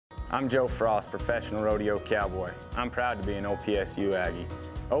I'm Joe Frost, professional rodeo cowboy. I'm proud to be an OPSU Aggie.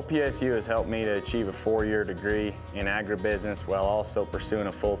 OPSU has helped me to achieve a 4-year degree in agribusiness while also pursuing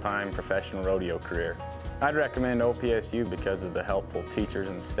a full-time professional rodeo career. I'd recommend OPSU because of the helpful teachers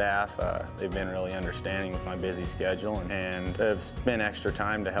and staff. They've been really understanding with my busy schedule and have spent extra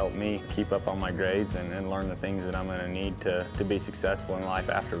time to help me keep up on my grades and learn the things that I'm going to need to be successful in life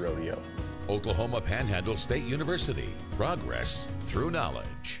after rodeo. Oklahoma Panhandle State University. Progress through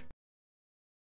knowledge.